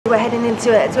We're heading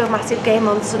into a massive game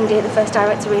on Sunday at the First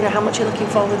Direct Arena. How much are you looking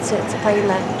forward to playing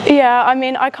there? Yeah, I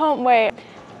mean, I can't wait.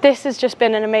 This has just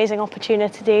been an amazing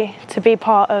opportunity to be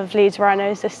part of Leeds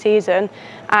Rhinos this season,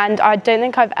 and I don't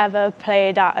think I've ever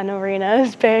played at an arena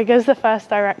as big as the First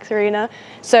Direct Arena.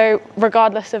 So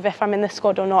regardless of if I'm in the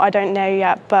squad or not, I don't know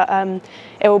yet, but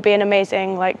it will be an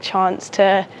amazing chance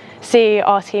to see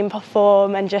our team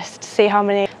perform and just see how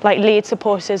many Leeds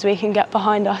supporters we can get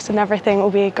behind us, and everything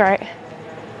will be great.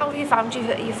 How have you found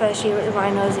your first year at the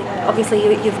Rhinos? Obviously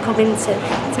you've come in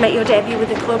to make your debut with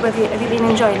the club. Have you been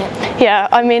enjoying it? Yeah,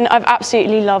 I mean, I've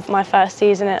absolutely loved my first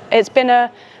season. It's been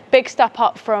a big step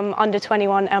up from under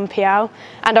 21 MPL,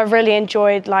 and I've really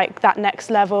enjoyed that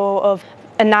next level of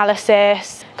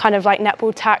analysis, kind of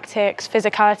netball tactics,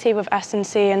 physicality with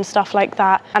S&C and stuff like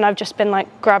that. And I've just been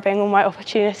grabbing all my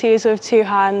opportunities with two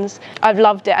hands. I've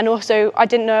loved it, and also I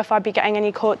didn't know if I'd be getting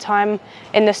any court time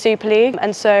in the Super League,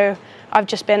 and so I've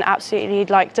just been absolutely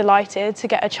delighted to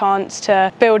get a chance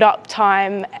to build up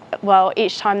time,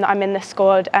 each time that I'm in the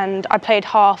squad. And I played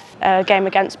half a game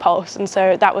against Pulse, and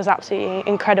so that was absolutely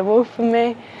incredible for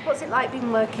me. What's it like been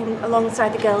working alongside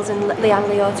the girls and Liana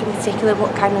Leota in particular?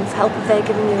 What kind of help have they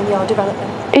given you in your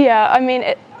development? Yeah, I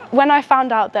mean, when I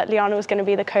found out that Liana was going to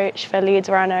be the coach for Leeds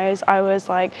Rhinos, I was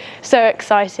so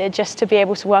excited just to be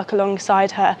able to work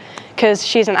alongside her, because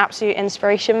she's an absolute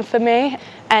inspiration for me,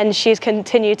 and she's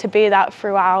continued to be that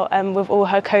throughout, with all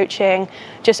her coaching,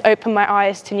 just opened my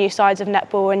eyes to new sides of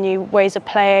netball and new ways of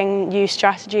playing, new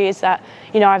strategies that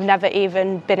I've never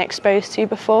even been exposed to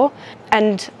before.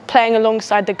 And playing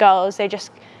alongside the girls, they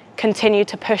just continue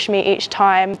to push me each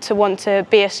time to want to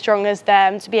be as strong as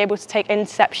them, to be able to take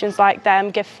interceptions like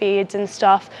them, give feeds and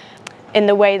stuff in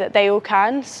the way that they all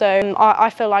can. So I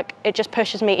feel like it just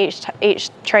pushes me each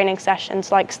training session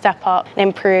to step up and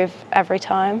improve every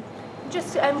time.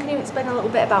 Just can you explain a little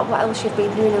bit about what else you've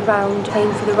been doing around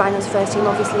playing for the Rhinos first team?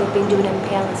 Obviously you've been doing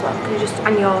MPL as well. Can you just,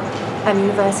 and your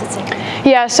university?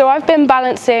 Yeah, so I've been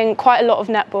balancing quite a lot of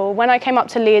netball. When I came up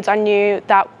to Leeds, I knew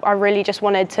that I really just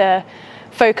wanted to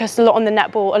focus a lot on the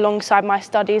netball alongside my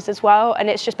studies as well, and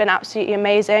it's just been absolutely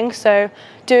amazing. So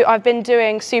I've been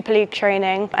doing Super League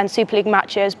training and Super League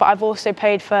matches, but I've also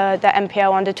played for the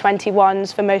MPL under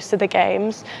 21s for most of the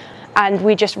games. And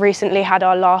we just recently had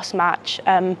our last match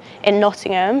in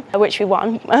Nottingham, which we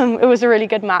won. It was a really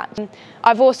good match.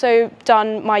 I've also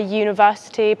done my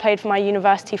university, played for my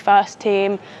university first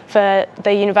team for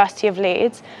the University of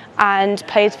Leeds, and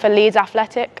played for Leeds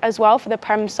Athletic as well for the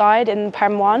Prem side in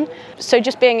Prem 1. So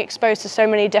just being exposed to so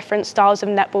many different styles of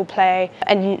netball play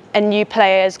and new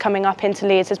players coming up into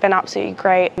Leeds has been absolutely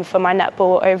great for my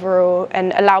netball overall,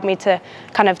 and allowed me to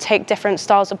kind of take different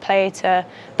styles of play to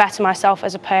better myself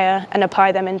as a player and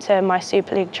apply them into my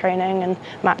Super League training and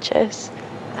matches.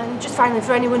 And just finally,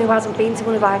 for anyone who hasn't been to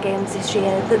one of our games this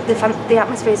year, the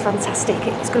atmosphere is fantastic.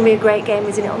 It's going to be a great game,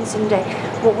 isn't it, on Sunday?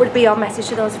 What would be your message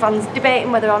to those fans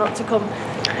debating whether or not to come?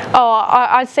 Oh,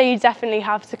 I'd say you definitely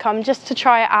have to come just to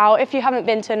try it out. If you haven't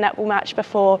been to a netball match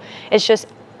before, it's just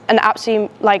an absolute,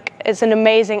 it's an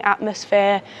amazing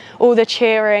atmosphere, all the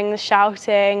cheering, the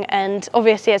shouting, and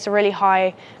obviously it's a really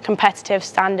high competitive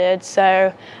standard.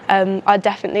 So I'd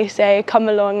definitely say come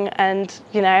along and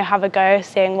have a go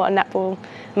seeing what a netball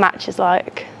match is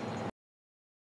like.